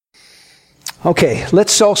Okay,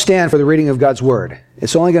 let's all stand for the reading of God's Word.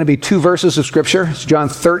 It's only going to be 2 verses of Scripture. It's John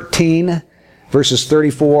 13, verses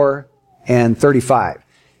 34 and 35.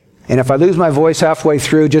 And if I lose my voice halfway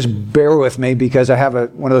through, just bear with me because I have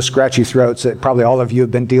one of those scratchy throats that probably all of you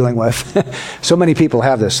have been dealing with. So many people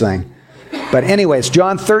have this thing. But anyway, it's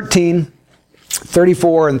John 13,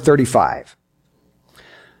 34 and 35.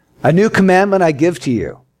 A new commandment I give to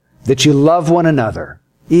you, that you love one another,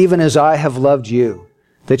 even as I have loved you,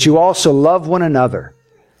 that you also love one another.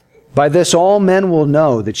 By this all men will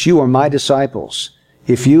know that you are my disciples,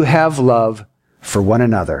 if you have love for one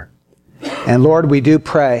another. And Lord, we do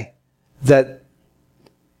pray that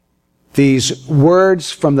these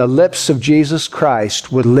words from the lips of Jesus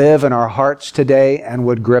Christ would live in our hearts today and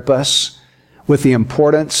would grip us with the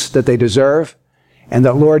importance that they deserve, and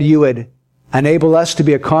that, Lord, you would enable us to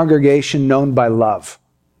be a congregation known by love.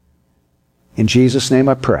 In Jesus' name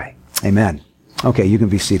I pray. Amen. Okay, you can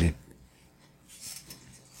be seated.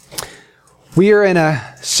 We are in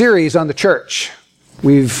a series on the church.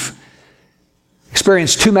 We've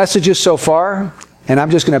experienced 2 messages so far, and I'm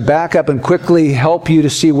just going to back up and quickly help you to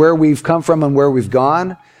see where we've come from and where we've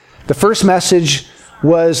gone. The first message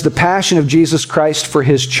was the passion of Jesus Christ for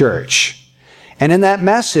His church. And in that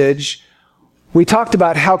message, we talked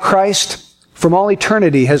about how Christ, from all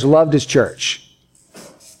eternity, has loved His church.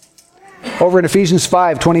 Over in Ephesians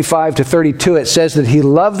 5, 25 to 32, it says that He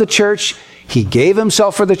loved the church, He gave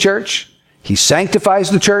Himself for the church, He sanctifies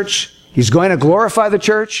the church, He's going to glorify the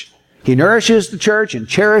church, He nourishes the church and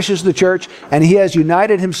cherishes the church, and He has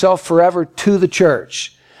united Himself forever to the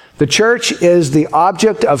church. The church is the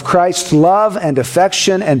object of Christ's love and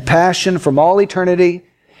affection and passion from all eternity.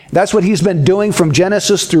 That's what He's been doing from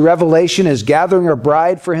Genesis through Revelation, is gathering a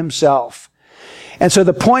bride for Himself. And so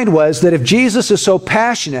the point was that if Jesus is so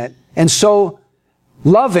passionate and so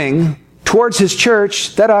loving towards His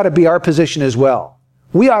church, that ought to be our position as well.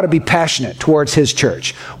 We ought to be passionate towards His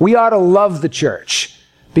church. We ought to love the church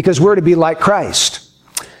because we're to be like Christ.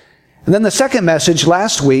 And then the second message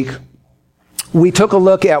last week, we took a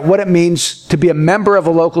look at what it means to be a member of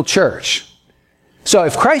a local church. So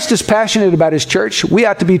if Christ is passionate about His church, we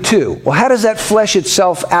ought to be too. Well, how does that flesh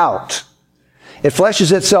itself out? It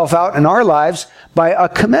fleshes itself out in our lives by a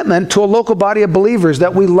commitment to a local body of believers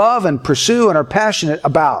that we love and pursue and are passionate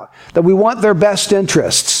about, that we want their best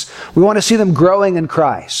interests. We want to see them growing in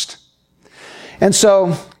Christ. And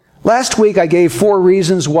so last week I gave 4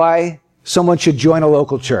 reasons why someone should join a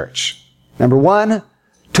local church. Number 1,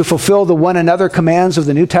 to fulfill the one another commands of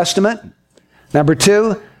the New Testament. Number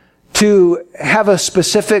 2, to have a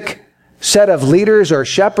specific set of leaders or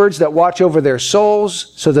shepherds that watch over their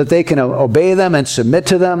souls so that they can obey them and submit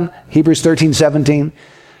to them. Hebrews 13:17.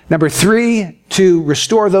 Number 3, to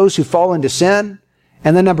restore those who fall into sin.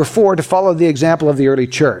 And then number 4, to follow the example of the early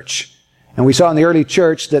church. And we saw in the early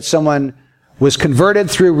church that someone was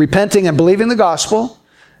converted through repenting and believing the gospel.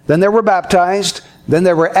 Then they were baptized. Then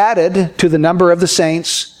they were added to the number of the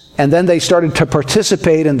saints. And then they started to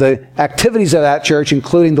participate in the activities of that church,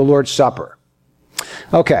 including the Lord's Supper.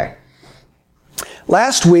 Okay.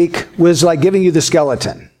 Last week was like giving you the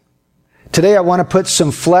skeleton. Today I want to put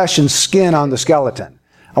some flesh and skin on the skeleton.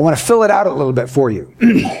 I want to fill it out a little bit for you.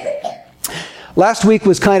 Last week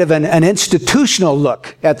was kind of an institutional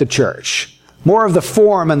look at the church. More of the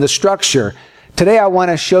form and the structure. Today I want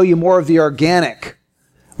to show you more of the organic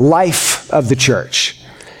life of the church.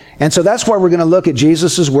 And so that's why we're going to look at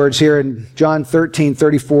Jesus' words here in John 13,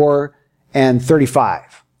 34 and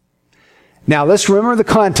 35. Now let's remember the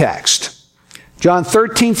context. John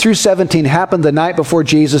 13 through 17 happened the night before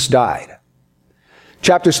Jesus died.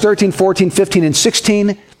 Chapters 13, 14, 15, and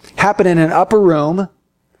 16 happen in an upper room.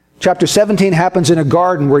 Chapter 17 happens in a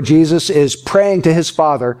garden where Jesus is praying to His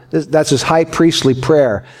Father. That's His high priestly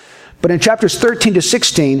prayer. But in chapters 13 to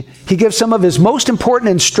 16, He gives some of His most important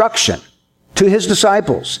instruction to His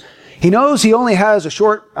disciples. He knows He only has a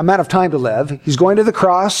short amount of time to live. He's going to the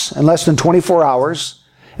cross in less than 24 hours.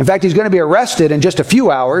 In fact, He's going to be arrested in just a few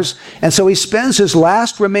hours. And so He spends His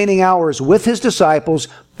last remaining hours with His disciples,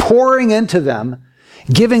 pouring into them,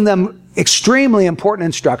 giving them extremely important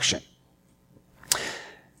instruction.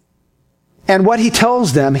 And what He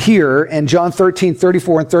tells them here in John 13,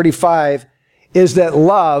 34 and 35 is that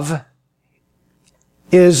love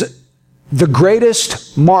is the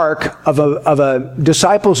greatest mark of a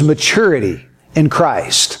disciple's maturity in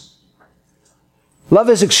Christ. Love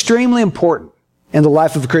is extremely important in the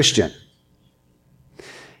life of a Christian.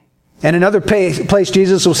 And another place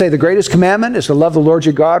Jesus will say the greatest commandment is to love the Lord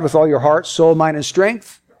your God with all your heart, soul, mind, and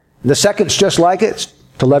strength. And the second is just like it,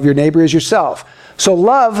 to love your neighbor as yourself. So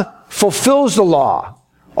love fulfills the law.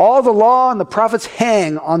 All the law and the prophets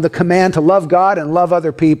hang on the command to love God and love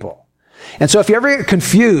other people. And so if you ever get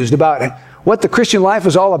confused about what the Christian life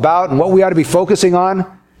is all about and what we ought to be focusing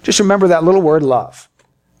on, just remember that little word, love.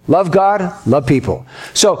 Love God, love people.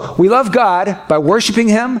 So we love God by worshiping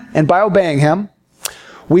Him and by obeying Him.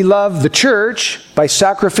 We love the church by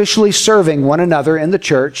sacrificially serving one another in the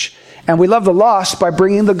church. And we love the lost by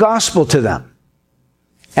bringing the gospel to them.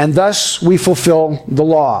 And thus we fulfill the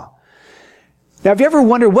law. Now, have you ever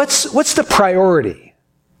wondered what's the priority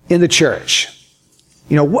in the church?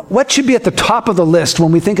 You know, what should be at the top of the list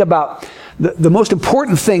when we think about the most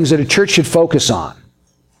important things that a church should focus on?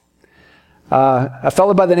 A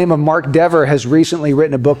fellow by the name of Mark Dever has recently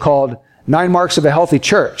written a book called 9 Marks of a Healthy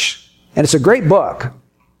Church. And it's a great book.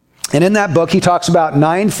 And in that book, he talks about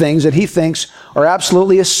 9 things that he thinks are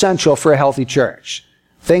absolutely essential for a healthy church.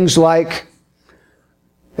 Things like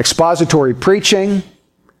expository preaching,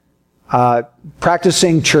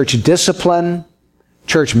 practicing church discipline,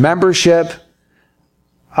 church membership,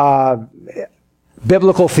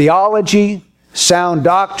 biblical theology, sound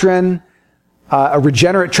doctrine, a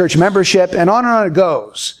regenerate church membership, and on it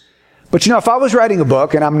goes. But you know, if I was writing a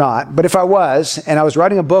book, and I'm not, but if I was, and I was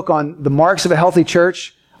writing a book on the marks of a healthy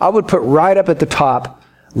church, I would put right up at the top,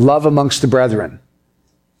 love amongst the brethren.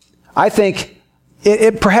 I think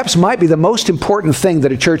it perhaps might be the most important thing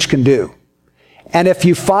that a church can do. And if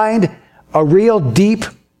you find a real deep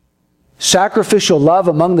sacrificial love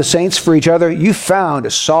among the saints for each other, you found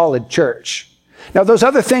a solid church. Now, those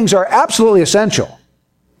other things are absolutely essential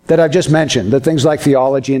that I've just mentioned, the things like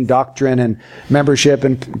theology and doctrine and membership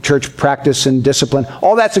and church practice and discipline.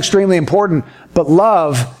 All that's extremely important, but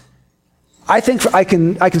love, I think I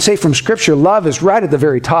can say from Scripture, love is right at the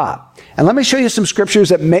very top. And let me show you some scriptures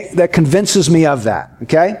that convinces me of that,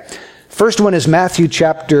 okay? First one is Matthew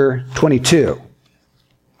chapter 22.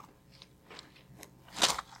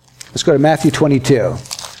 Let's go to Matthew 22,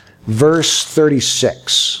 verse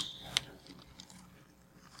 36.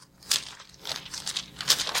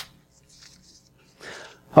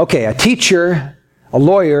 Okay, a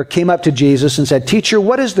lawyer came up to Jesus and said, "Teacher,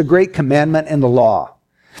 what is the great commandment in the law?"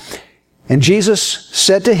 And Jesus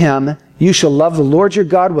said to him, "You shall love the Lord your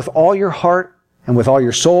God with all your heart and with all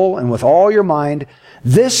your soul and with all your mind.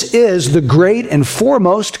 This is the great and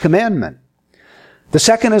foremost commandment. The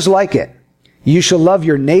second is like it. You shall love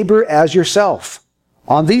your neighbor as yourself.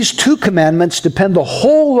 On these 2 commandments depend the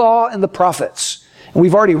whole law and the prophets." And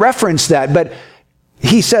we've already referenced that, but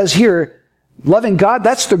he says here, loving God,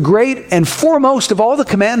 that's the great and foremost of all the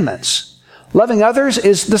commandments. Loving others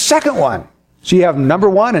is the second one. So you have number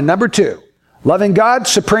 1 and number 2. Loving God,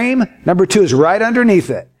 supreme. Number 2 is right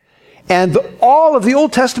underneath it. And all of the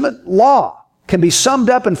Old Testament law can be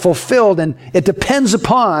summed up and fulfilled, and it depends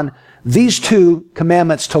upon these 2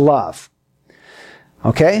 commandments to love.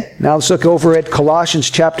 Okay, now let's look over at Colossians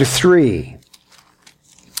chapter 3.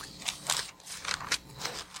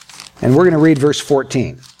 And we're going to read verse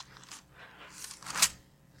 14.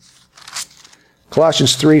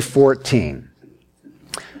 Colossians 3:14.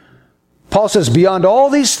 Paul says, "Beyond all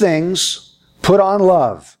these things, put on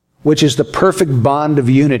love, which is the perfect bond of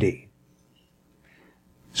unity."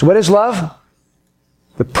 So what is love?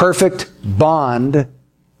 The perfect bond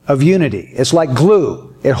of unity. It's like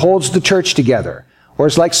glue. It holds the church together. Or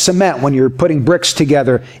it's like cement when you're putting bricks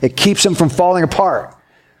together. It keeps them from falling apart.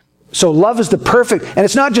 So love is the perfect, and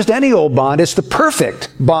it's not just any old bond, it's the perfect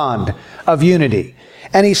bond of unity.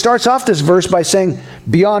 And he starts off this verse by saying,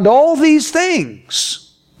 beyond all these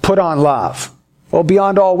things, put on love. Well,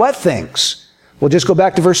 beyond all what things? We'll just go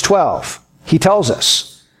back to verse 12. He tells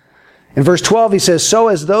us. In verse 12, he says, "So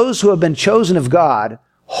as those who have been chosen of God,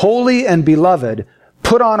 holy and beloved,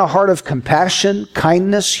 put on a heart of compassion,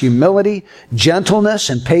 kindness, humility, gentleness,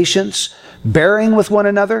 and patience, bearing with one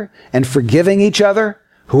another and forgiving each other.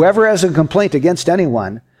 Whoever has a complaint against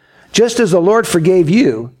anyone, just as the Lord forgave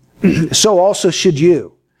you, so also should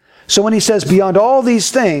you." So when he says beyond all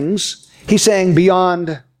these things, he's saying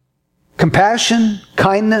beyond compassion,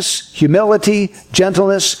 kindness, humility,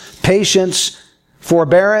 gentleness, patience,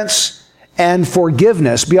 forbearance, and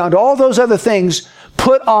forgiveness. Beyond all those other things,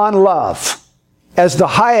 put on love as the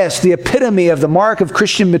highest, the epitome of the mark of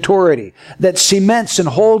Christian maturity that cements and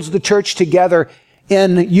holds the church together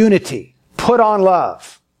in unity. Put on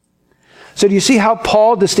love. So do you see how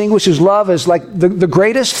Paul distinguishes love as like the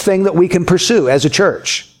greatest thing that we can pursue as a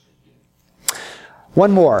church?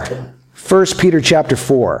 One more. 1 Peter chapter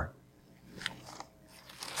 4.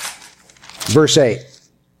 Verse 8.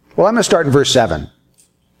 Well, I'm going to start in verse 7.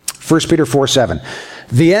 1 Peter 4:7.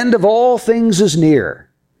 "The end of all things is near.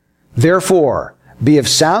 Therefore, be of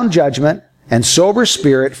sound judgment and sober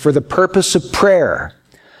spirit for the purpose of prayer.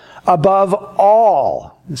 Above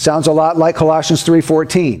all, it sounds a lot like Colossians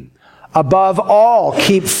 3:14. Above all,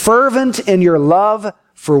 keep fervent in your love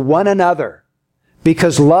for one another,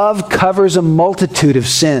 because love covers a multitude of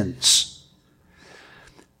sins.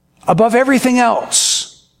 Above everything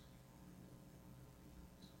else,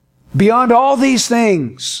 beyond all these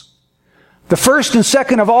things, the first and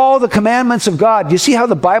second of all the commandments of God. You see how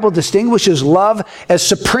the Bible distinguishes love as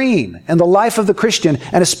supreme in the life of the Christian,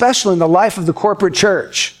 and especially in the life of the corporate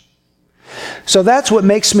church. So that's what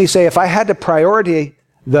makes me say, if I had to priority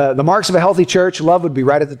the marks of a healthy church, love would be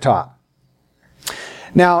right at the top.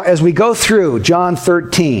 Now, as we go through John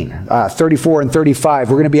 13, 34 and 35,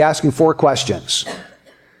 we're going to be asking 4 questions.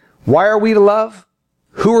 Why are we to love?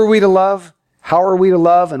 Who are we to love? How are we to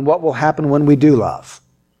love? And what will happen when we do love?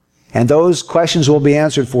 And those questions will be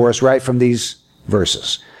answered for us right from these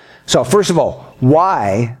verses. So, first of all,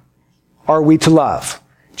 why are we to love?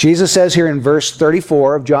 Jesus says here in verse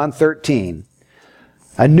 34 of John 13,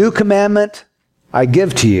 "A new commandment I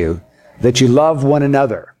give to you, that you love one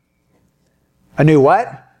another." A new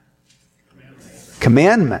what?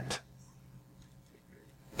 Commandment.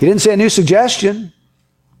 He didn't say a new suggestion,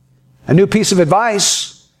 a new piece of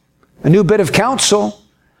advice, a new bit of counsel.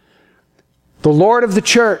 The Lord of the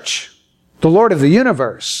church, the Lord of the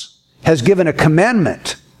universe, has given a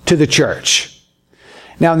commandment to the church.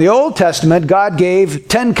 Now, in the Old Testament, God gave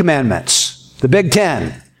 10 commandments, the big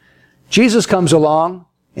 10. Jesus comes along,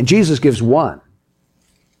 and Jesus gives one.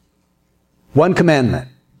 One commandment.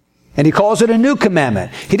 And he calls it a new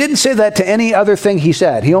commandment. He didn't say that to any other thing he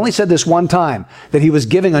said. He only said this one time, that he was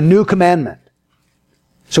giving a new commandment.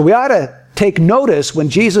 So we ought to take notice when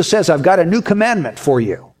Jesus says, "I've got a new commandment for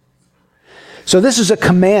you." So this is a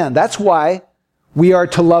command. That's why we are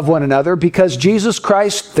to love one another, because Jesus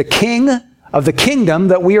Christ, the King of the kingdom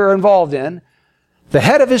that we are involved in, the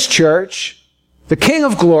head of his church, the King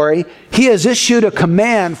of glory, he has issued a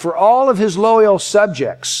command for all of his loyal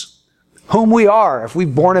subjects, whom we are, if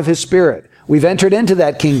we've born of his Spirit. We've entered into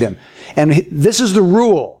that kingdom. And this is the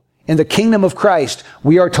rule in the kingdom of Christ.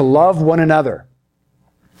 We are to love one another.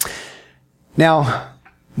 Now,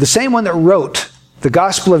 the same one that wrote the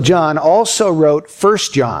Gospel of John also wrote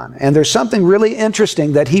 1 John. And there's something really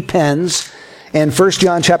interesting that he pens in 1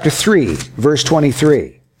 John chapter 3, verse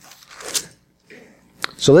 23.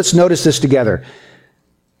 So let's notice this together.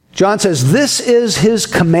 John says, "This is his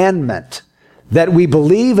commandment, that we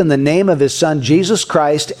believe in the name of his Son, Jesus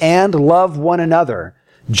Christ, and love one another,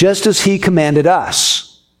 just as he commanded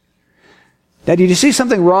us." Now, did you see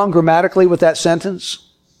something wrong grammatically with that sentence?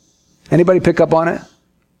 Anybody pick up on it?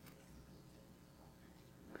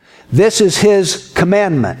 This is his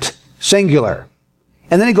commandment, singular.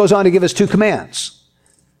 And then he goes on to give us 2 commands.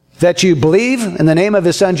 That you believe in the name of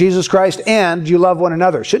his Son, Jesus Christ, and you love one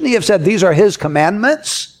another. Shouldn't he have said these are his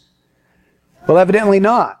commandments? Well, evidently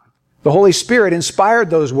not. The Holy Spirit inspired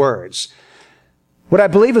those words. What I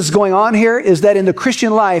believe is going on here is that in the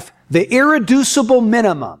Christian life, the irreducible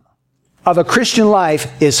minimum of a Christian life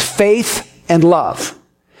is faith and love.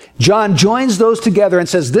 John joins those together and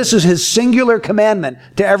says this is his singular commandment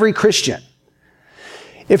to every Christian.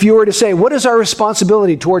 If you were to say, what is our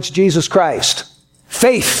responsibility towards Jesus Christ?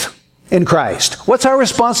 Faith in Christ. What's our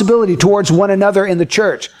responsibility towards one another in the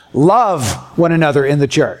church? Love one another in the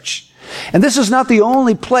church. And this is not the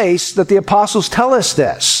only place that the apostles tell us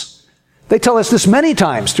this. They tell us this many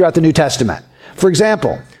times throughout the New Testament. For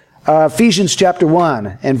example, Ephesians chapter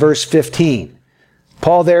 1 and verse 15.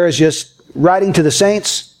 Paul there is just writing to the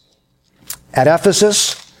saints at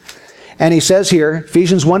Ephesus. And he says here,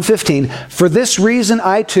 Ephesians 1:15, "For this reason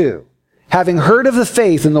I too, having heard of the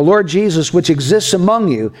faith in the Lord Jesus which exists among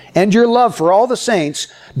you, and your love for all the saints,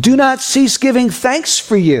 do not cease giving thanks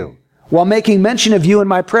for you, while making mention of you in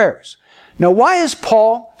my prayers." Now, why is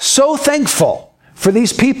Paul so thankful for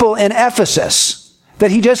these people in Ephesus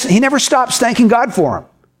that he never stops thanking God for them?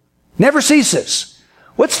 Never ceases.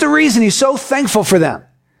 What's the reason he's so thankful for them?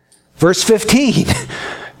 Verse 15,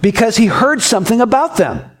 because he heard something about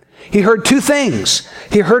them. He heard 2 things.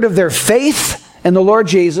 He heard of their faith in the Lord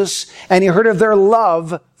Jesus, and he heard of their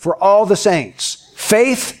love for all the saints.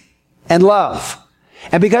 Faith and love.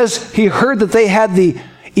 And because he heard that they had the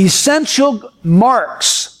essential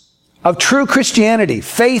marks of true Christianity,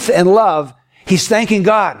 faith and love, he's thanking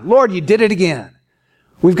God. Lord, you did it again.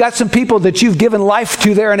 We've got some people that you've given life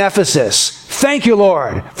to there in Ephesus. Thank you,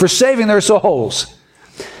 Lord, for saving their souls.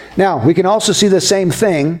 Now, we can also see the same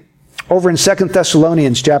thing over in 2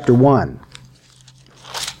 Thessalonians chapter 1,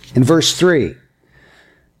 in verse 3.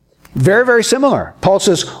 Very, very similar. Paul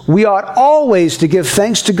says, "We ought always to give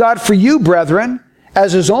thanks to God for you, brethren,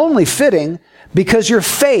 as is only fitting, because your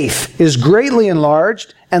faith is greatly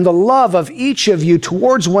enlarged and the love of each of you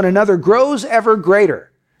towards one another grows ever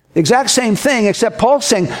greater. The exact same thing, except Paul's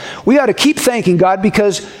saying we ought to keep thanking God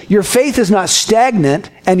because your faith is not stagnant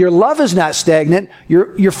and your love is not stagnant.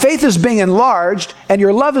 Your faith is being enlarged and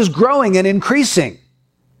your love is growing and increasing.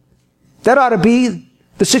 That ought to be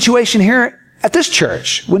the situation here at this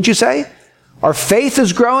church, wouldn't you say? Our faith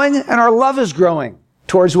is growing and our love is growing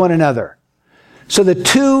towards one another. So the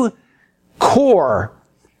two core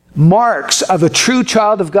marks of a true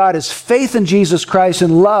child of God is faith in Jesus Christ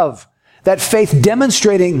and love. That faith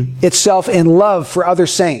demonstrating itself in love for other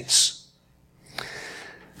saints.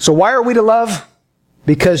 So why are we to love?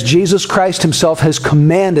 Because Jesus Christ himself has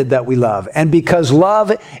commanded that we love. And because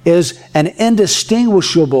love is an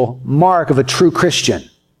indistinguishable mark of a true Christian.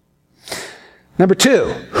 Number two,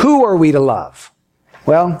 who are we to love?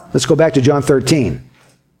 Well, let's go back to John 13.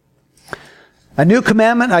 A new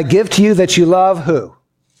commandment I give to you that you love who?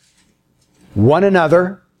 One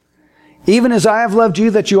another. Even as I have loved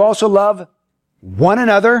you, that you also love one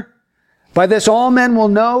another. By this all men will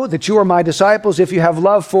know that you are my disciples if you have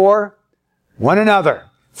love for one another.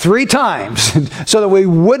 3 times. So that we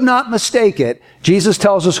would not mistake it, Jesus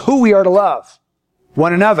tells us who we are to love.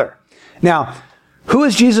 One another. Now, who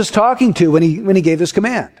is Jesus talking to when he gave this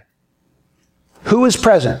command? Who is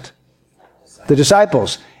present? The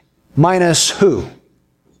disciples. Minus who?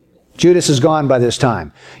 Judas is gone by this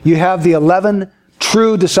time. You have the 11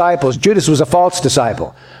 true disciples. Judas was a false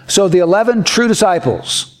disciple. So the 11 true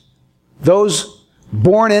disciples, those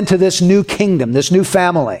born into this new kingdom, this new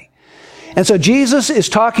family. And so Jesus is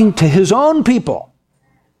talking to his own people.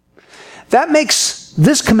 That makes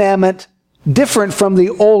this commandment different from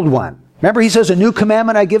the old one. Remember, he says, a new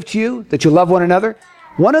commandment I give to you, that you love one another.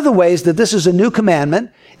 One of the ways that this is a new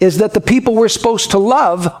commandment is that the people we're supposed to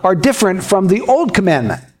love are different from the old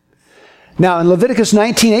commandment. Now, in Leviticus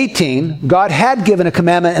 19:18, God had given a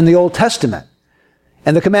commandment in the Old Testament.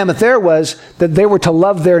 And the commandment there was that they were to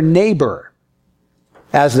love their neighbor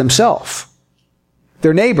as themselves.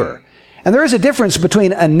 Their neighbor. And there is a difference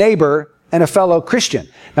between a neighbor and a fellow Christian.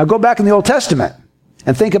 Now, go back in the Old Testament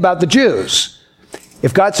and think about the Jews.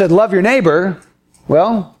 If God said, love your neighbor,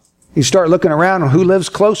 well, you start looking around, who lives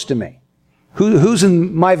close to me? Who's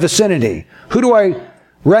in my vicinity? Who do I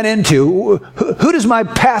run into? Who does my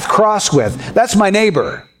path cross with? That's my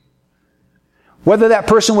neighbor. Whether that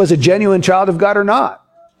person was a genuine child of God or not.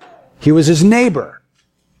 He was his neighbor.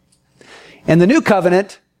 In the new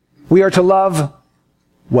covenant, we are to love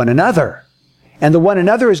one another. And the one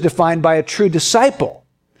another is defined by a true disciple.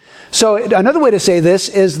 So another way to say this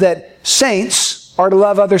is that saints are to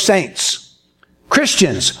love other saints.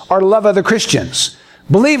 Christians are to love other Christians.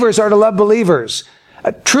 Believers are to love believers.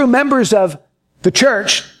 True members of the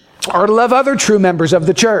church are to love other true members of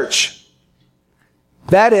the church.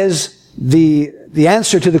 That is the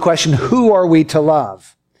answer to the question, who are we to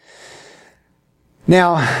love?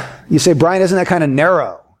 Now, you say, Brian, isn't that kind of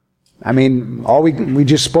narrow? I mean, we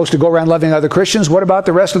just supposed to go around loving other Christians? What about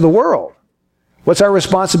the rest of the world? What's our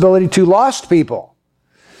responsibility to lost people?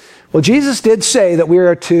 Well, Jesus did say that we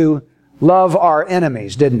are to love our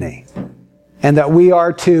enemies, didn't he? And that we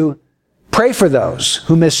are to pray for those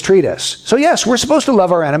who mistreat us. So yes, we're supposed to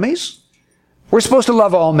love our enemies. We're supposed to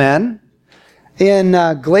love all men. In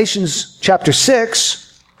Galatians chapter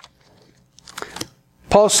 6,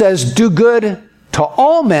 Paul says, do good to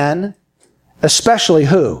all men, especially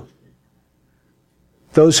who?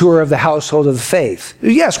 Those who are of the household of the faith.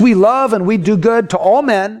 Yes, we love and we do good to all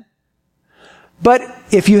men. But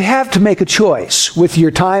if you have to make a choice with your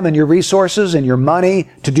time and your resources and your money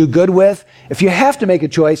to do good with, if you have to make a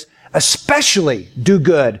choice, especially do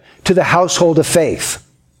good to the household of faith.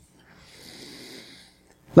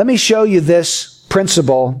 Let me show you this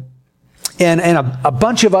principle in a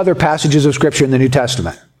bunch of other passages of Scripture in the New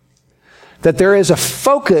Testament. That there is a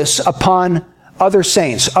focus upon other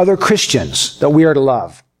saints, other Christians that we are to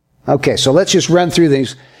love. Okay, so let's just run through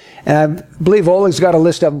these. And I believe Oleg's got a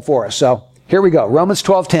list of them for us. So here we go. Romans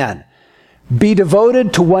 12:10. Be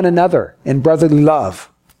devoted to one another in brotherly love.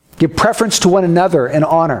 Give preference to one another in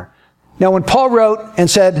honor. Now, when Paul wrote and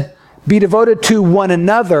said, be devoted to one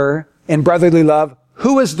another in brotherly love,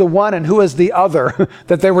 who is the one and who is the other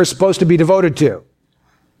that they were supposed to be devoted to?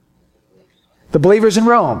 The believers in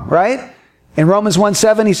Rome, right? In Romans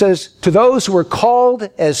 1:7, he says, to those who are called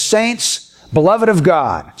as saints, beloved of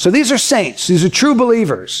God. So these are saints. These are true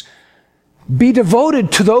believers. Be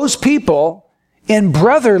devoted to those people in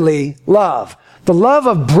brotherly love. The love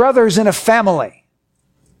of brothers in a family.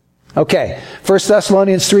 Okay, 1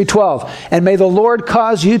 Thessalonians 3:12. And may the Lord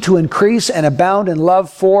cause you to increase and abound in love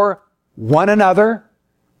for one another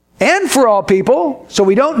and for all people, so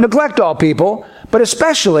we don't neglect all people, but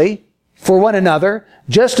especially for one another,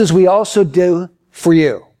 just as we also do for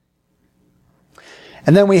you.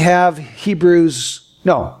 And then we have 1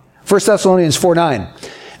 Thessalonians 4:9.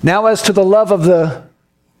 Now as to the love of the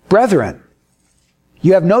brethren,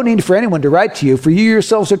 you have no need for anyone to write to you, for you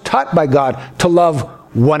yourselves are taught by God to love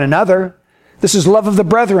one another. This is love of the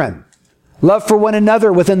brethren. Love for one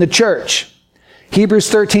another within the church. Hebrews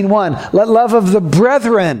 13:1. Let love of the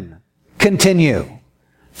brethren continue.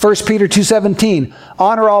 1 Peter 2:17.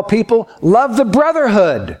 Honor all people. Love the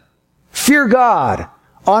brotherhood. Fear God.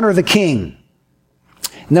 Honor the king.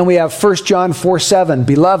 And then we have 1 John 4:7.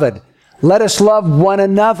 Beloved, let us love one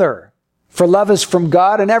another. For love is from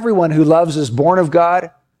God, and everyone who loves is born of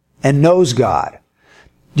God and knows God.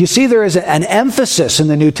 You see, there is an emphasis in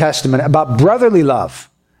the New Testament about brotherly love.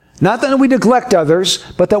 Not that we neglect others,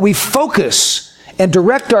 but that we focus and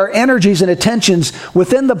direct our energies and attentions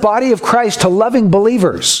within the body of Christ to loving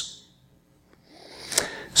believers.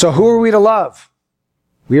 So who are we to love?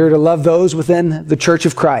 We are to love those within the church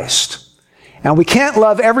of Christ. And we can't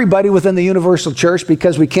love everybody within the universal church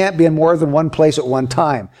because we can't be in more than one place at one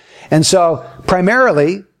time. And so,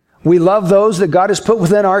 primarily, we love those that God has put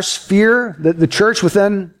within our sphere, the church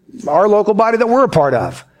within our local body that we're a part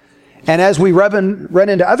of. And as we run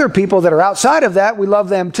into other people that are outside of that, we love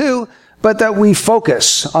them too, but that we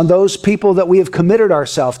focus on those people that we have committed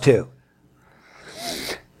ourselves to.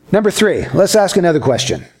 Number 3, let's ask another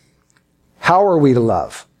question. How are we to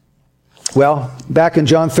love? Well, back in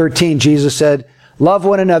John 13, Jesus said, love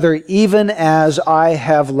one another even as I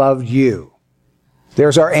have loved you.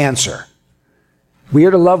 There's our answer. We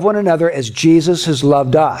are to love one another as Jesus has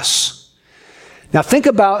loved us. Now think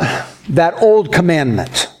about that old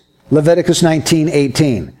commandment, Leviticus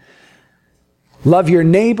 19:18. Love your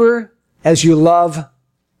neighbor as you love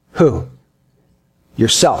who?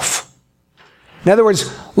 Yourself. In other words,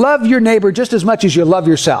 love your neighbor just as much as you love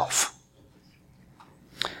yourself.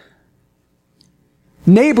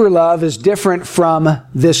 Neighbor love is different from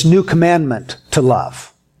this new commandment to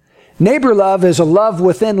love. Neighbor love is a love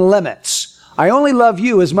within limits. I only love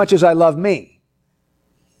you as much as I love me.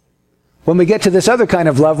 When we get to this other kind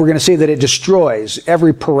of love, we're going to see that it destroys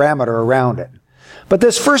every parameter around it. But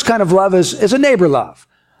this first kind of love is a neighbor love.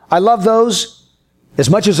 I love those as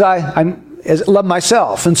much as I love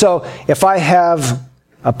myself. And so if I have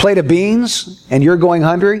a plate of beans and you're going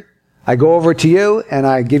hungry, I go over to you and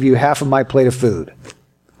I give you half of my plate of food.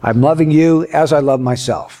 I'm loving you as I love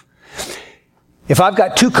myself. If I've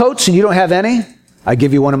got 2 coats and you don't have any, I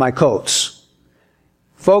give you one of my coats.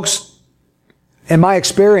 Folks, in my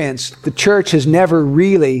experience, the church has never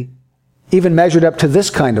really even measured up to this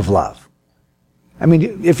kind of love. I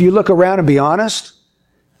mean, if you look around and be honest,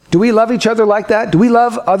 do we love each other like that? Do we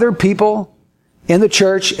love other people in the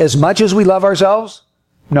church as much as we love ourselves?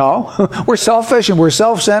 No. We're selfish and we're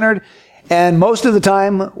self-centered, and most of the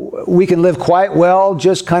time we can live quite well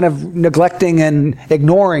just kind of neglecting and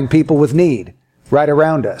ignoring people with need right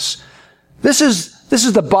around us. This is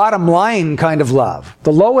the bottom line kind of love,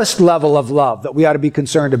 the lowest level of love that we ought to be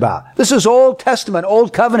concerned about. This is Old Testament,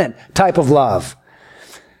 Old Covenant type of love.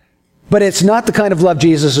 But it's not the kind of love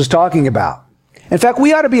Jesus is talking about. In fact,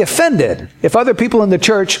 we ought to be offended if other people in the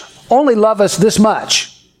church only love us this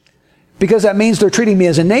much, because that means they're treating me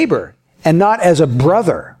as a neighbor and not as a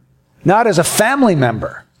brother, not as a family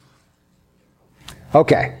member.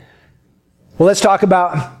 Okay. Well, let's talk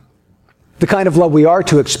about the kind of love we are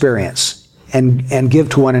to experience and give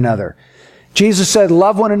to one another. Jesus said,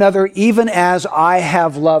 love one another even as I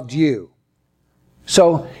have loved you.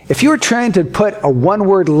 So if you were trying to put a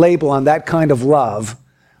one-word label on that kind of love,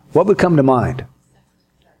 what would come to mind?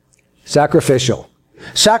 Sacrificial.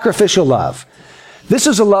 Sacrificial love. This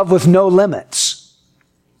is a love with no limits.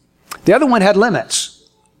 The other one had limits.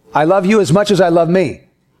 I love you as much as I love me.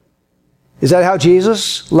 Is that how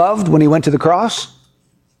Jesus loved when he went to the cross?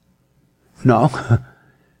 No.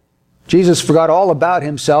 Jesus forgot all about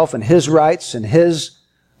himself and his rights and his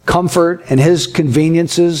comfort and his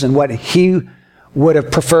conveniences and what he would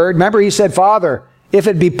have preferred. Remember, he said, Father, if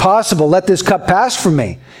it be possible, let this cup pass from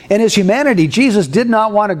me. In his humanity, Jesus did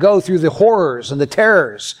not want to go through the horrors and the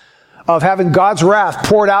terrors of having God's wrath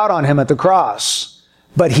poured out on him at the cross.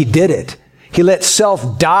 But he did it. He let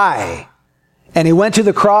self die. And he went to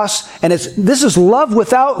the cross, and this is love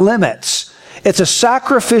without limits. It's a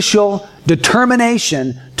sacrificial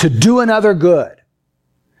determination to do another good.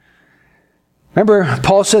 Remember,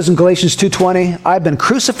 Paul says in Galatians 2:20, I've been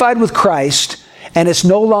crucified with Christ, and it's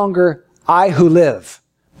no longer I who live,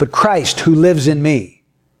 but Christ who lives in me.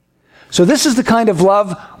 So this is the kind of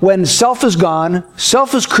love when self is gone,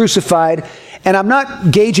 self is crucified, and I'm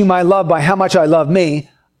not gauging my love by how much I love me.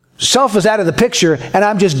 Self is out of the picture, and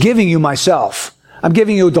I'm just giving you myself. I'm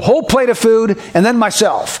giving you the whole plate of food and then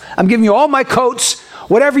myself. I'm giving you all my coats.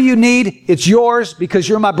 Whatever you need, it's yours because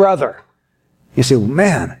you're my brother. You say, well,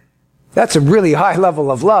 man, that's a really high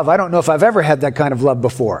level of love. I don't know if I've ever had that kind of love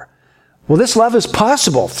before. Well, this love is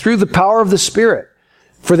possible through the power of the Spirit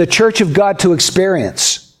for the church of God to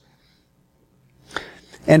experience.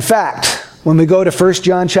 In fact, when we go to 1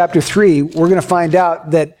 John chapter 3, we're going to find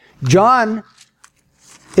out that John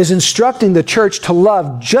is instructing the church to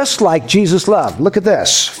love just like Jesus loved. Look at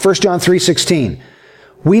this, 1 John 3:16.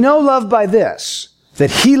 We know love by this,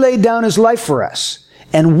 that he laid down his life for us,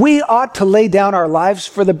 and we ought to lay down our lives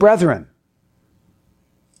for the brethren.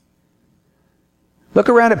 Look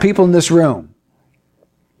around at people in this room.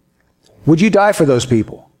 Would you die for those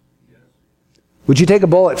people? Would you take a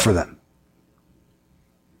bullet for them?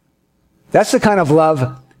 That's the kind of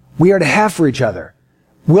love we are to have for each other,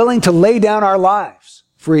 willing to lay down our lives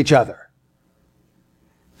for each other.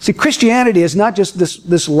 See, Christianity is not just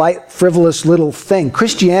this light, frivolous little thing.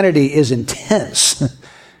 Christianity is intense.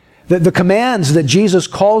 The commands that Jesus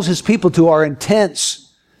calls his people to are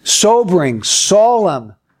intense, sobering,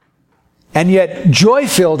 solemn, and yet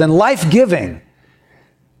joy-filled and life-giving.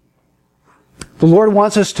 The Lord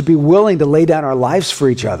wants us to be willing to lay down our lives for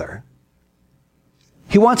each other.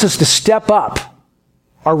 He wants us to step up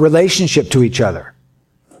our relationship to each other.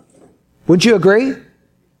 Wouldn't you agree?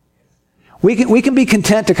 We can be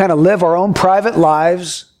content to kind of live our own private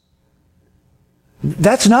lives.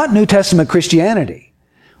 That's not New Testament Christianity.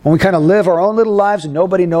 When we kind of live our own little lives and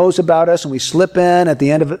nobody knows about us, and we slip in at the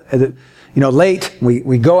end of it, late.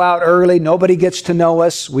 We go out early. Nobody gets to know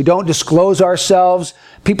us. We don't disclose ourselves.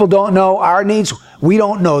 People don't know our needs. We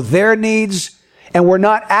don't know their needs. And we're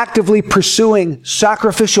not actively pursuing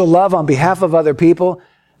sacrificial love on behalf of other people.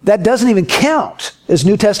 That doesn't even count as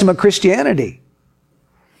New Testament Christianity.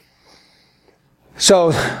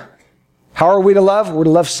 So, how are we to love? We're to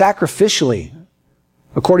love sacrificially,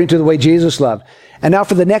 according to the way Jesus loved. And now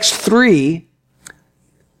for the next three,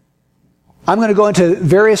 I'm going to go into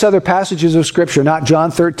various other passages of Scripture, not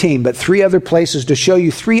John 13, but three other places to show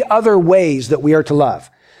you three other ways that we are to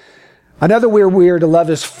love. Another way we are to love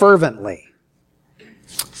is fervently.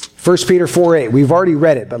 1 Peter 4:8. We've already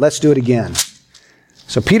read it, but let's do it again.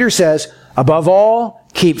 So Peter says, above all,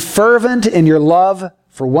 keep fervent in your love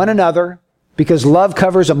for one another, because love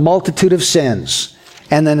covers a multitude of sins.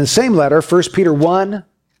 And then in the same letter, 1 Peter 1,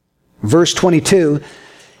 verse 22,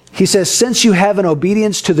 he says, since you have in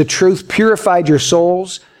obedience to the truth purified your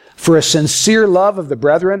souls for a sincere love of the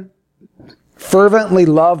brethren, fervently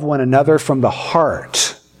love one another from the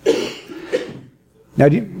heart. Now,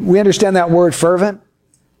 we understand that word fervent?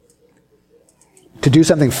 To do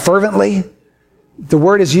something fervently? The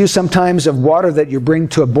word is used sometimes of water that you bring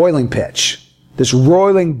to a boiling pitch, this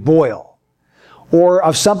roiling boil, or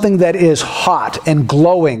of something that is hot and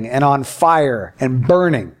glowing and on fire and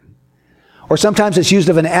burning. Or sometimes it's used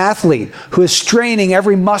of an athlete who is straining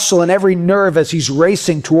every muscle and every nerve as he's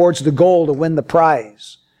racing towards the goal to win the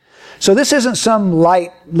prize. So this isn't some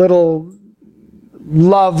light little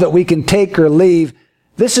love that we can take or leave.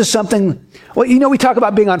 This is something, well, we talk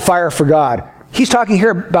about being on fire for God. He's talking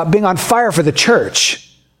here about being on fire for the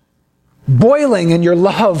church. Boiling in your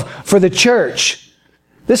love for the church.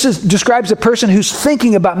 This describes a person who's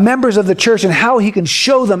thinking about members of the church and how he can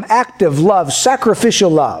show them active love, sacrificial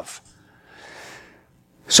love.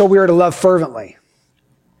 So we are to love fervently.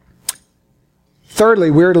 Thirdly,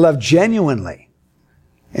 we are to love genuinely.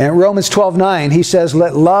 And in Romans 12:9, he says,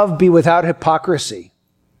 let love be without hypocrisy.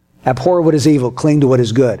 Abhor what is evil, cling to what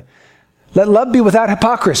is good. Let love be without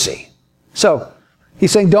hypocrisy. So,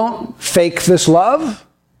 he's saying don't fake this love.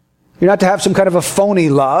 You're not to have some kind of a phony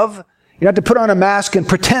love. You're not to put on a mask and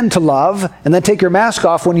pretend to love and then take your mask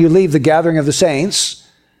off when you leave the gathering of the saints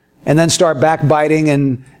and then start backbiting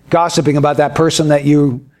and gossiping about that person that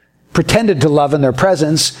you pretended to love in their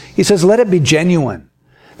presence. He says, let it be genuine.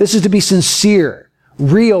 This is to be sincere,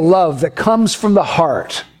 real love that comes from the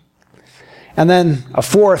heart. And then a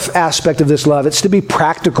fourth aspect of this love, it's to be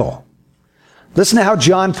practical. Listen to how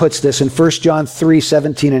John puts this in 1 John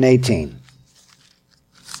 3:17 and 18.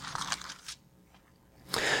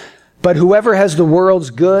 But whoever has the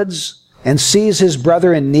world's goods and sees his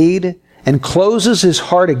brother in need and closes his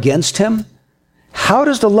heart against him, how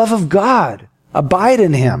does the love of God abide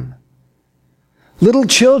in him? Little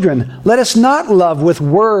children, let us not love with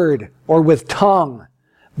word or with tongue,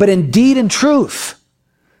 but in deed and truth.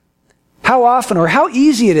 How often or how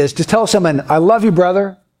easy it is to tell someone, I love you,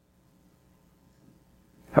 brother.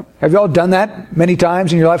 Have you all done that many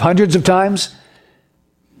times in your life? Hundreds of times?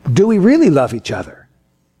 do we really love each other?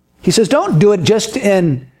 He says, don't do it just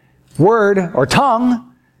in word or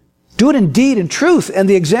tongue. Do it in deed and truth. And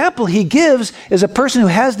the example he gives is a person who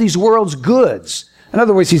has these world's goods. In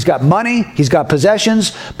other words, he's got money, he's got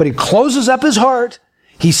possessions, but he closes up his heart.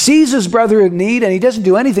 He sees his brother in need, and he doesn't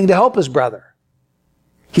do anything to help his brother.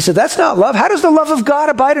 He said, that's not love. How does the love of God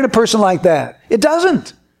abide in a person like that? It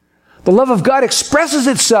doesn't. The love of God expresses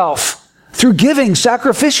itself through giving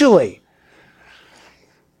sacrificially.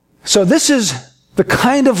 So this is the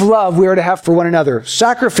kind of love we are to have for one another.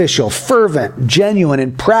 Sacrificial, fervent, genuine,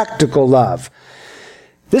 and practical love.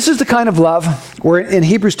 This is the kind of love where in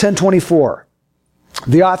Hebrews 10:24,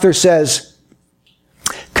 the author says,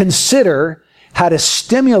 consider how to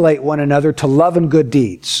stimulate one another to love and good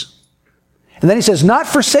deeds. And then he says, not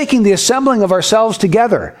forsaking the assembling of ourselves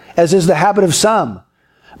together, as is the habit of some,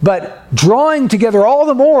 but drawing together all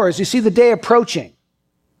the more as you see the day approaching.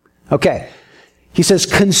 Okay. He says,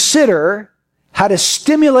 consider how to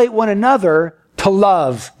stimulate one another to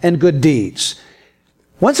love and good deeds.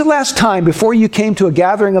 When's the last time before you came to a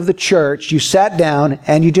gathering of the church, you sat down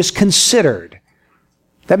and you just considered?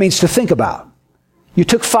 That means to think about. You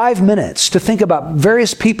took 5 minutes to think about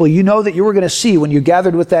various people you know that you were going to see when you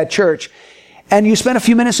gathered with that church. And you spent a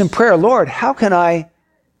few minutes in prayer. Lord, how can I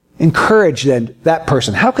encourage that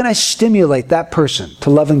person? How can I stimulate that person to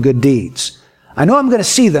love and good deeds? I know I'm going to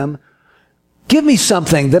see them. Give me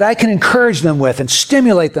something that I can encourage them with and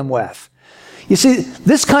stimulate them with. You see,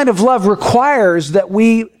 this kind of love requires that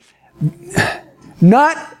we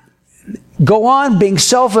not go on being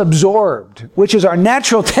self-absorbed, which is our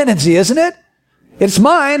natural tendency, isn't it? It's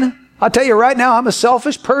mine. I'll tell you right now, I'm a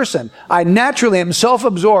selfish person. I naturally am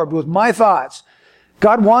self-absorbed with my thoughts.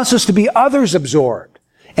 God wants us to be others-absorbed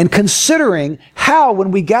and considering how,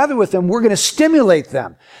 when we gather with them, we're going to stimulate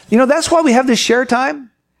them. You know, that's why we have this share time.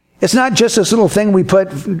 It's not just this little thing we put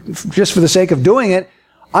just for the sake of doing it.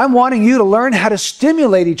 I'm wanting you to learn how to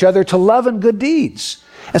stimulate each other to love and good deeds.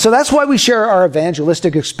 And so that's why we share our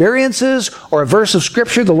evangelistic experiences or a verse of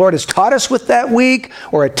Scripture the Lord has taught us with that week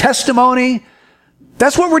or a testimony.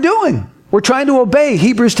 That's what we're doing. We're trying to obey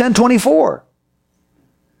Hebrews 10:24.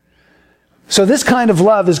 So this kind of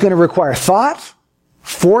love is going to require thought,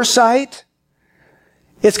 foresight.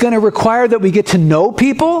 It's going to require that we get to know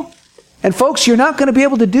people. And folks, you're not going to be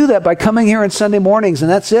able to do that by coming here on Sunday mornings and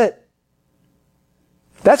that's it.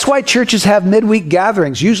 That's why churches have midweek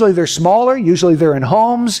gatherings. Usually they're smaller. Usually they're in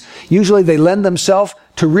homes. Usually they lend themselves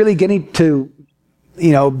to really getting to,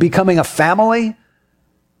 becoming a family.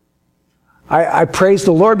 I praise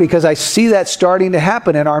the Lord because I see that starting to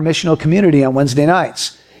happen in our missional community on Wednesday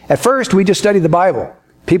nights. At first, we just studied the Bible.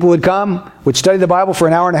 People would come, would study the Bible for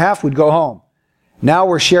an hour and a half, we'd go home. Now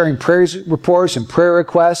we're sharing prayer reports and prayer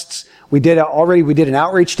requests. We did an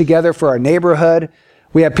outreach together for our neighborhood.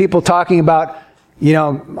 We have people talking about,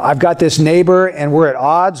 I've got this neighbor and we're at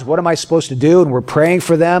odds. What am I supposed to do? And we're praying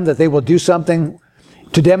for them that they will do something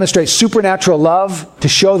to demonstrate supernatural love, to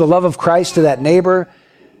show the love of Christ to that neighbor.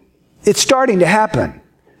 It's starting to happen.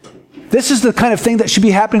 This is the kind of thing that should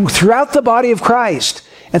be happening throughout the body of Christ.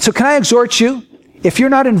 And so can I exhort you, if you're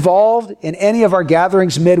not involved in any of our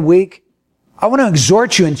gatherings midweek, I want to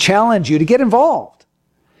exhort you and challenge you to get involved.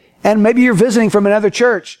 And maybe you're visiting from another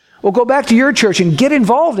church. Well, go back to your church and get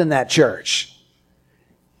involved in that church.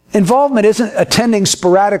 Involvement isn't attending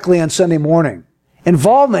sporadically on Sunday morning.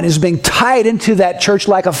 Involvement is being tied into that church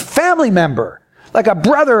like a family member, like a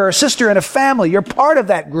brother or a sister in a family. You're part of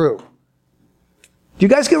that group. Do you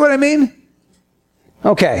guys get what I mean?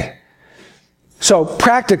 Okay. So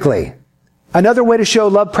practically, another way to show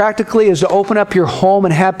love practically is to open up your home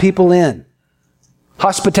and have people in.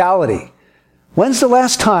 Hospitality. When's the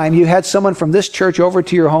last time you had someone from this church over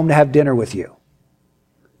to your home to have dinner with you?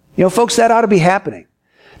 Folks, that ought to be happening.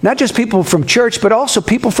 Not just people from church, but also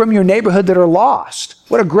people from your neighborhood that are lost.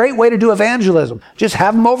 What a great way to do evangelism. Just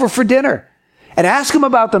have them over for dinner and ask them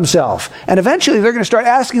about themselves. And eventually they're going to start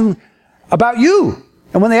asking about you.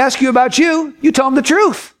 And when they ask you about you, you tell them the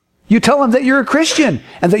truth. You tell them that you're a Christian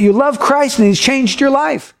and that you love Christ and He's changed your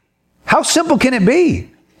life. How simple can it be?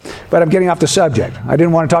 But I'm getting off the subject. I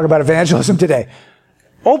didn't want to talk about evangelism today.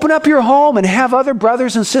 Open up your home and have other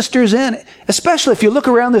brothers and sisters in, especially if you look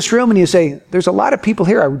around this room and you say, there's a lot of people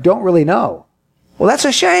here I don't really know. Well, that's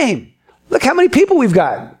a shame. Look how many people we've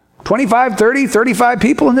got. 25, 30, 35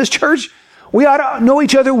 people in this church. We ought to know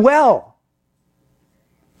each other well.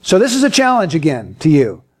 So this is a challenge again to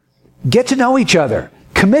you. Get to know each other.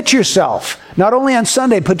 Commit yourself, not only on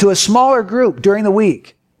Sunday, but to a smaller group during the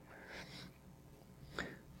week.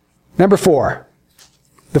 Number 4,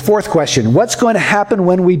 the fourth question, what's going to happen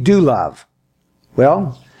when we do love?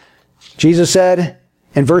 Well, Jesus said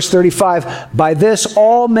In verse 35, by this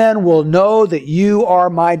all men will know that you are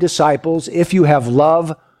my disciples if you have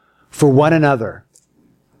love for one another.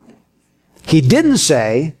 He didn't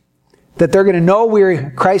say that they're going to know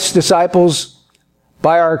we're Christ's disciples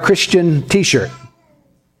by our Christian t-shirt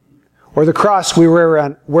or the cross we wear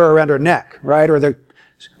around our neck, right? Or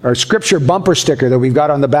our scripture bumper sticker that we've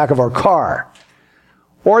got on the back of our car.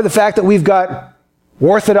 Or the fact that we've got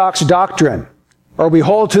orthodox doctrine, or we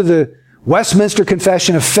hold to the Westminster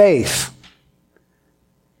Confession of Faith,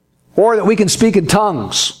 or that we can speak in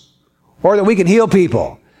tongues, or that we can heal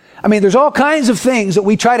people. I mean, there's all kinds of things that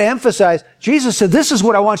we try to emphasize. Jesus said, this is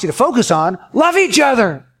what I want you to focus on. Love each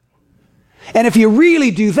other. And if you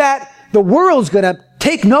really do that, the world's going to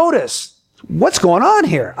take notice. What's going on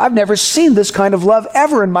here? I've never seen this kind of love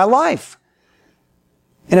ever in my life.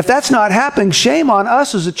 And if that's not happening, shame on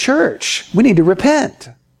us as a church. We need to repent.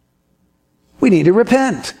 We need to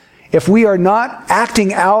repent. If we are not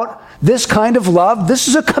acting out this kind of love, this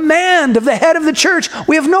is a command of the head of the church.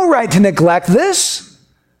 We have no right to neglect this.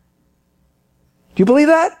 Do you believe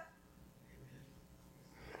that?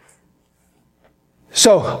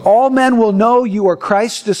 So, all men will know you are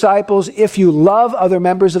Christ's disciples if you love other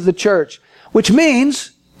members of the church, which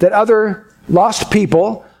means that other lost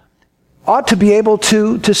people ought to be able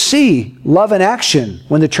to see love in action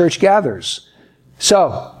when the church gathers.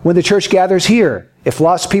 So, when the church gathers here, if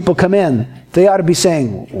lost people come in, they ought to be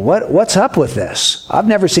saying, what's up with this? I've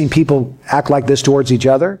never seen people act like this towards each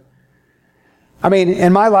other. I mean,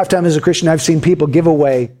 in my lifetime as a Christian, I've seen people give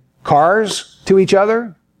away cars to each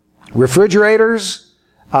other, refrigerators,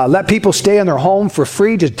 let people stay in their home for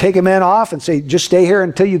free, just take them in off and say, just stay here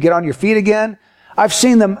until you get on your feet again. I've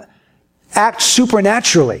seen them act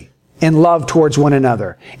supernaturally in love towards one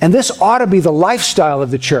another. And this ought to be the lifestyle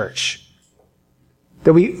of the church.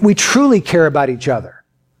 That we truly care about each other.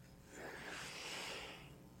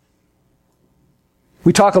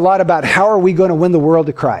 We talk a lot about how are we going to win the world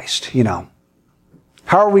to Christ, you know.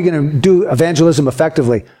 How are we going to do evangelism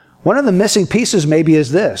effectively? One of the missing pieces maybe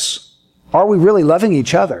is this. Are we really loving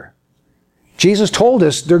each other? Jesus told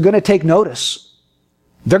us they're going to take notice.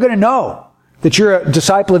 They're going to know that you're a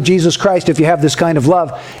disciple of Jesus Christ if you have this kind of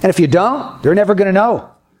love. And if you don't, they're never going to know.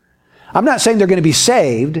 I'm not saying they're going to be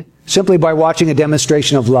saved simply by watching a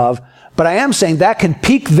demonstration of love, but I am saying that can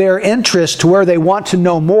pique their interest to where they want to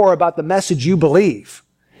know more about the message you believe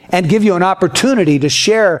and give you an opportunity to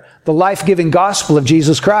share the life-giving gospel of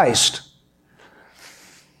Jesus Christ.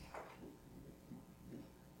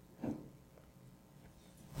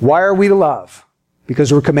 Why are we to love?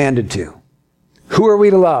 Because we're commanded to. Who are we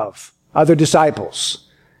to love? Other disciples.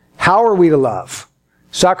 How are we to love?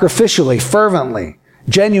 Sacrificially, fervently,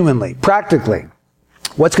 genuinely, practically.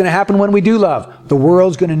 What's going to happen when we do love? The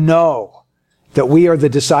world's going to know that we are the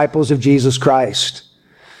disciples of Jesus Christ.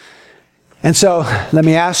 And so, let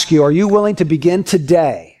me ask you, are you willing to begin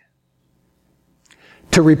today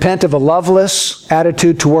to repent of a loveless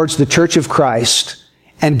attitude towards the church of Christ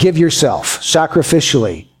and give yourself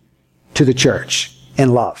sacrificially to the church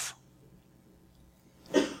in love?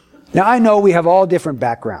 Now, I know we have all different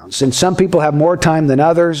backgrounds, and some people have more time than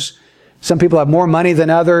others. Some people have more money than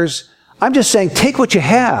others. I'm just saying, take what you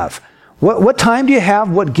have. What time do you have?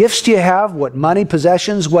 What gifts do you have? What money,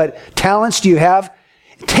 possessions, what talents do you have?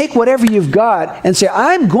 Take whatever you've got and say,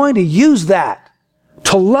 I'm going to use that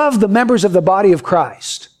to love the members of the body of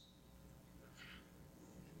Christ.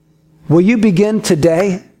 Will you begin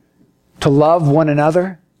today to love one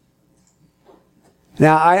another?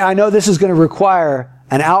 Now, I know this is going to require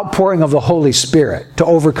an outpouring of the Holy Spirit to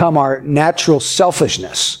overcome our natural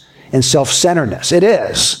selfishness and self-centeredness. It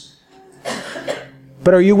is.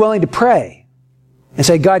 But are you willing to pray and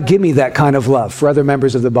say, God, give me that kind of love for other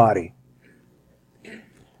members of the body?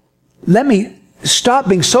 Let me stop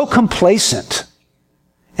being so complacent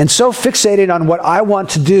and so fixated on what I want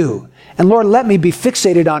to do. And Lord, let me be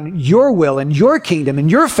fixated on your will and your kingdom and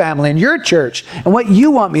your family and your church and what you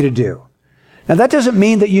want me to do. Now, that doesn't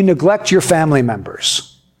mean that you neglect your family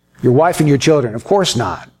members, your wife and your children. Of course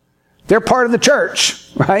not. They're part of the church,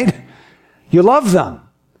 right? You love them.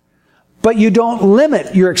 But you don't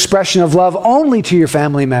limit your expression of love only to your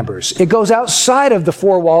family members. It goes outside of the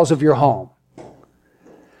four walls of your home.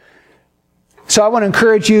 So I want to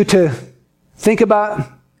encourage you to think about,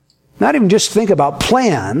 not even just think about,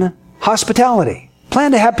 plan hospitality.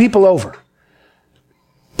 Plan to have people over.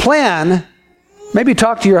 Plan, maybe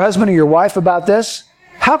talk to your husband or your wife about this.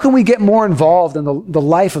 How can we get more involved in the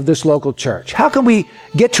life of this local church? How can we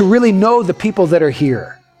get to really know the people that are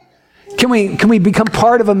here? Can we become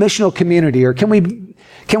part of a missional community? Or can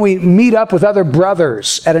we meet up with other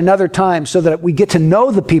brothers at another time so that we get to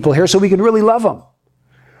know the people here so we can really love them?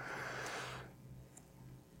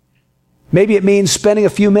 Maybe it means spending a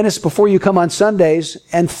few minutes before you come on Sundays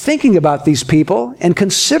and thinking about these people and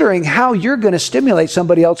considering how you're going to stimulate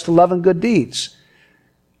somebody else to love and good deeds.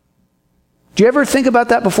 Do you ever think about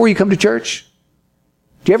that before you come to church?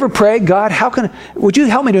 Do you ever pray, God, would you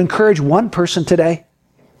help me to encourage one person today?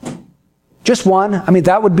 Just one? I mean,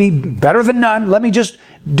 that would be better than none. Let me just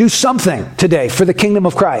do something today for the kingdom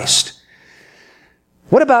of Christ.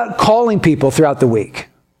 What about calling people throughout the week?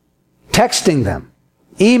 Texting them,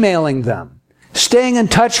 emailing them, staying in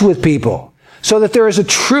touch with people so that there is a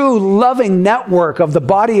true loving network of the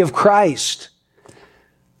body of Christ.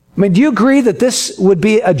 I mean, do you agree that this would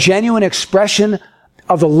be a genuine expression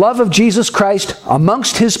of the love of Jesus Christ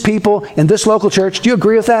amongst His people in this local church? Do you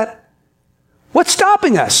agree with that? What's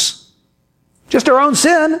stopping us? Just our own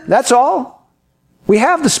sin, that's all. We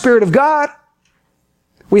have the Spirit of God.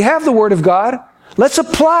 We have the Word of God. Let's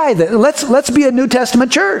apply that. Let's be a New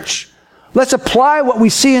Testament church. Let's apply what we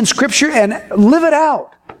see in Scripture and live it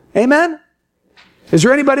out. Amen? Is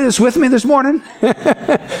there anybody that's with me this morning?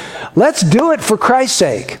 Let's do it for Christ's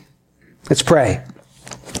sake. Let's pray.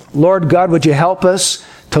 Lord God, would you help us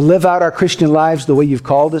to live out our Christian lives the way you've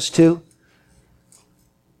called us to?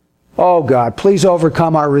 Oh God, please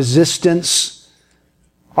overcome our resistance,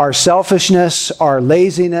 our selfishness, our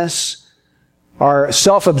laziness, our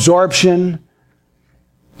self-absorption.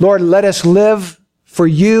 Lord, let us live for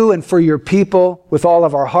you and for your people with all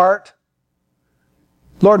of our heart.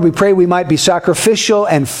 Lord, we pray we might be sacrificial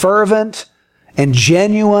and fervent and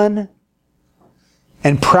genuine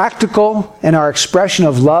and practical in our expression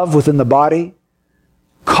of love within the body.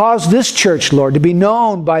 Cause this church, Lord, to be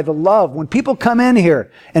known by the love. When people come in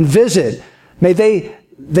here and visit, may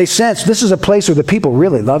they sense this is a place where the people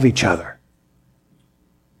really love each other.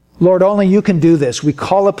 Lord, only you can do this. We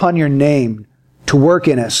call upon your name to work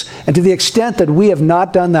in us. And to the extent that we have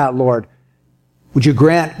not done that, Lord, would you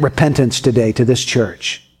grant repentance today to this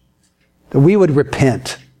church? That we would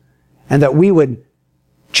repent and that we would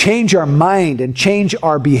change our mind and change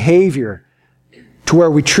our behavior to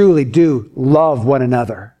where we truly do love one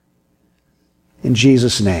another. In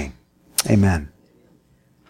Jesus' name, amen.